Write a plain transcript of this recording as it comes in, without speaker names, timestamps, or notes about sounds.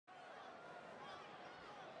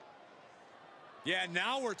Yeah,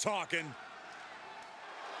 now we're talking.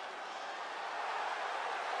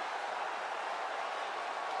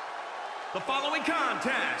 The following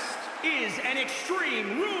contest is an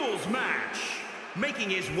Extreme Rules match. Making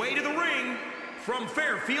his way to the ring from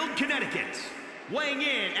Fairfield, Connecticut, weighing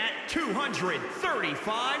in at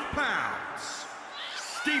 235 pounds,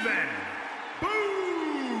 Stephen Buchanan.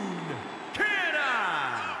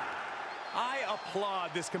 I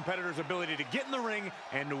applaud this competitor's ability to get in the ring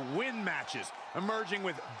and win matches. Emerging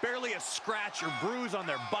with barely a scratch or bruise on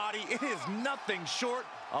their body, it is nothing short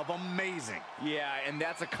of amazing. Yeah, and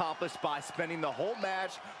that's accomplished by spending the whole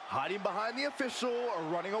match hiding behind the official or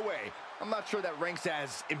running away. I'm not sure that ranks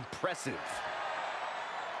as impressive.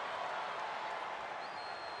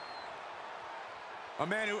 A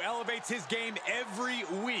man who elevates his game every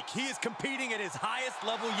week. He is competing at his highest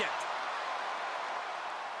level yet.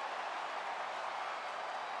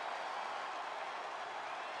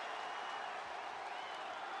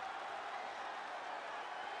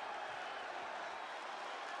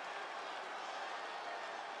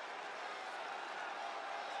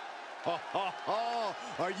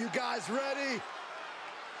 Are you guys ready?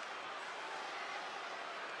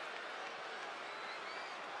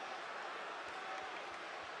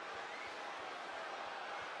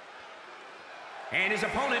 And his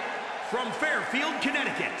opponent from Fairfield,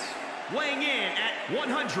 Connecticut, weighing in at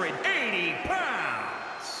 180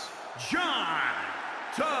 pounds,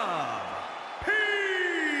 Dupee.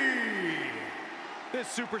 This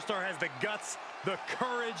superstar has the guts, the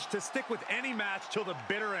courage to stick with any match till the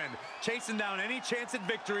bitter end, chasing down any chance at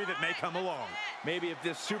victory that may come along. Maybe if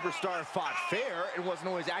this superstar fought fair and wasn't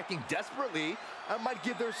always acting desperately, I might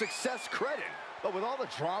give their success credit. But with all the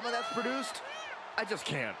drama that's produced, I just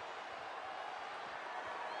can't.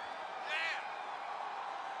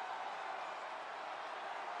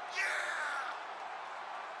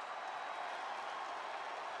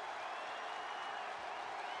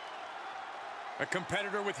 A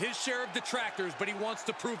competitor with his share of detractors, but he wants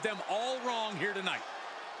to prove them all wrong here tonight.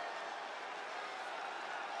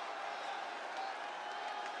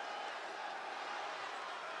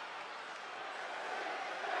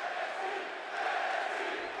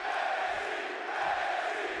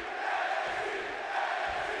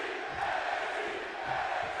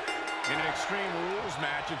 In an Extreme Rules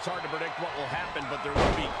match, it's hard to predict what will happen, but there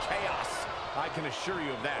will be chaos. I can assure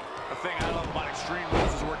you of that. The thing I love about Extreme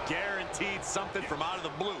Rules is we're guaranteed something from out of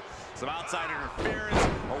the blue. Some outside interference,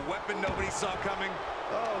 a weapon nobody saw coming.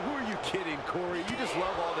 Oh, who are you kidding, Corey? You just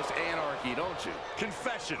love all this anarchy, don't you?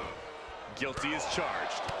 Confession. Guilty as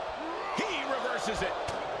charged. He reverses it.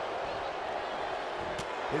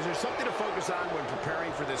 Is there something to focus on when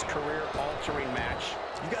preparing for this career-altering match?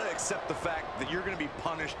 You got to accept the fact that you're going to be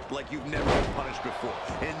punished like you've never been punished before,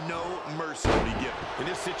 and no mercy will be given. In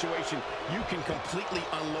this situation, you can completely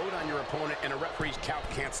unload on your opponent, and a referee's count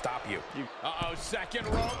can't stop you. Uh-oh, second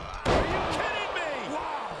rope. Are you kidding me?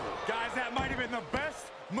 Wow! Guys, that might have been the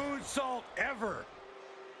best moonsault ever.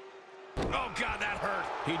 Oh, God, that hurt.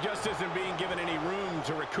 He just isn't being given any room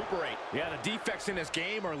to recuperate. Yeah, the defects in his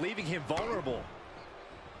game are leaving him vulnerable.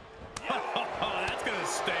 That's going to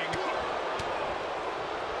sting.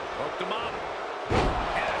 Hooked him up.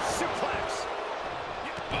 And a suplex.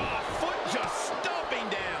 Oh, foot just stomping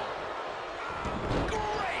down.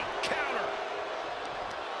 Great counter.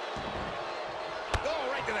 Oh,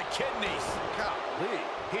 right to the kidneys. Golly.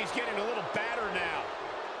 He's getting a little battered now.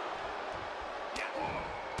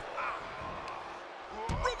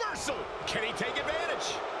 Reversal. Can he take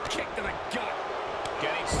advantage? Kick to the gut.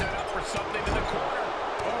 Getting set up for something in the corner.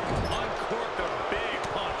 Oh, uncorked a big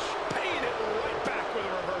punch. Paying it right back with a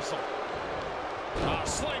reversal.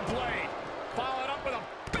 Sling blade. Followed up with a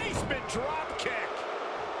basement drop kick.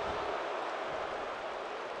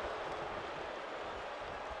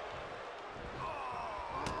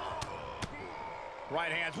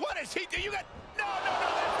 Right hands. What is he doing? You got... No,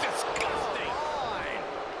 that's disgusting.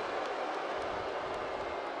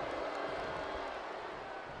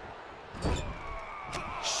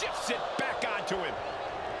 Shifts it back onto him.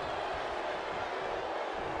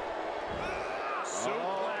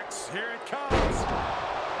 Suplex, here it comes.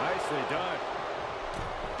 Nicely done.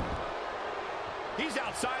 He's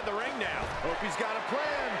outside the ring now. Hope he's got a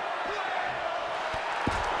plan.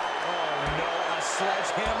 Oh, no, a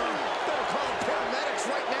sledgehammer. Better call the paramedics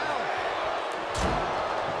right now.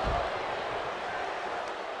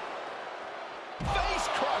 Face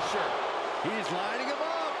crusher. He's lining him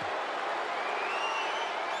up.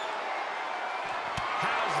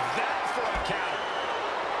 How's that for a counter?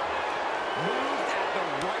 Moved at the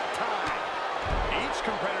right time. Each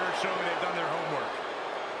competitor showing they've done their homework.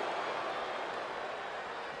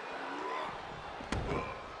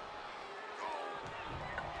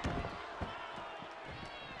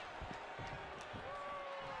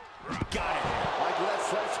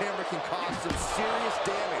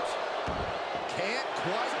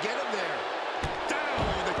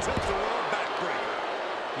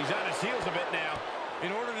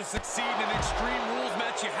 succeed in an Extreme Rules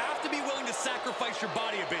match, you have to be willing to sacrifice your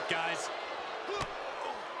body a bit, guys.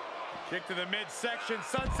 Kick to the midsection,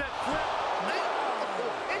 sunset flip.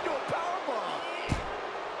 Into a powerbomb.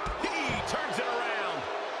 He turns it around.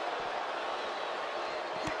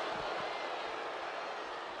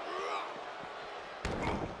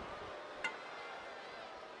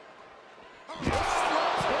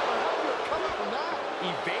 Coming from that.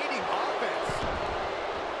 Evading offense.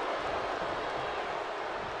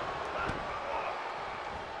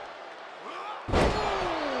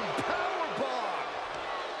 Boom! Powerbomb.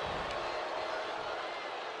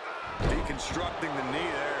 Deconstructing the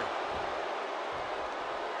knee there.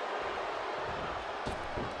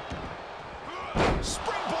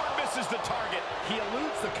 Springboard misses the target. He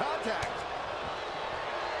eludes the contact.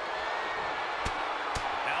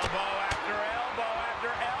 Elbow after elbow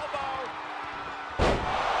after elbow.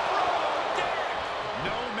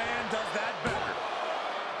 No man does that better.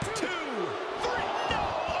 2, 3, no,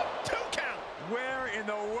 a 2 count. Where in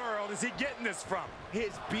the world is he getting this from?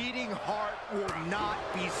 His beating heart will not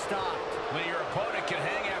be stopped. When your opponent can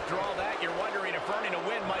hang after all that, you're wondering if earning a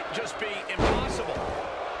win might just be impossible.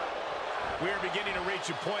 We are beginning to reach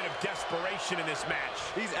a point of desperation in this match.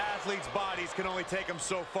 These athletes' bodies can only take them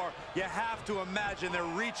so far. You have to imagine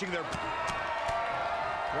they're reaching their...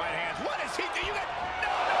 Right hands. What is he doing? You got... No,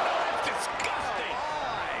 that's disgusting.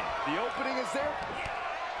 The opening is there.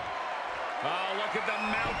 Oh, look at the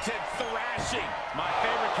mounted thrashing. My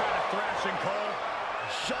favorite kind of thrashing, Cole.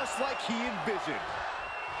 Just like he envisioned.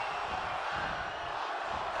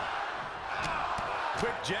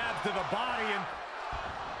 Quick jabs to the body and...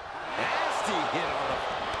 Nasty hit on him.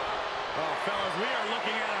 Oh, fellas, we are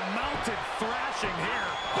looking at a mounted thrashing here.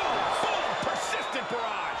 Boom, boom, persistent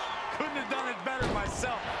barrage. Couldn't have done it better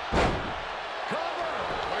myself. Cover.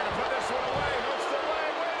 We're going to put this one away. Hooks the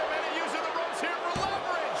leg. Wait a minute. Using the ropes here for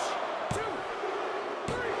leverage. 2,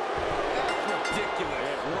 3. That's ridiculous.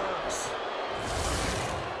 It works.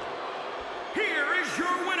 Here is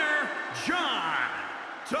your winner, John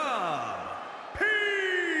Dupee.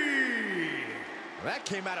 That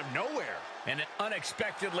came out of nowhere. And an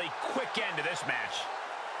unexpectedly quick end to this match.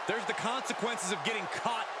 There's the consequences of getting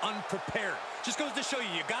caught unprepared. Just goes to show you,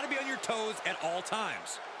 you got to be on your toes at all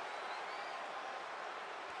times.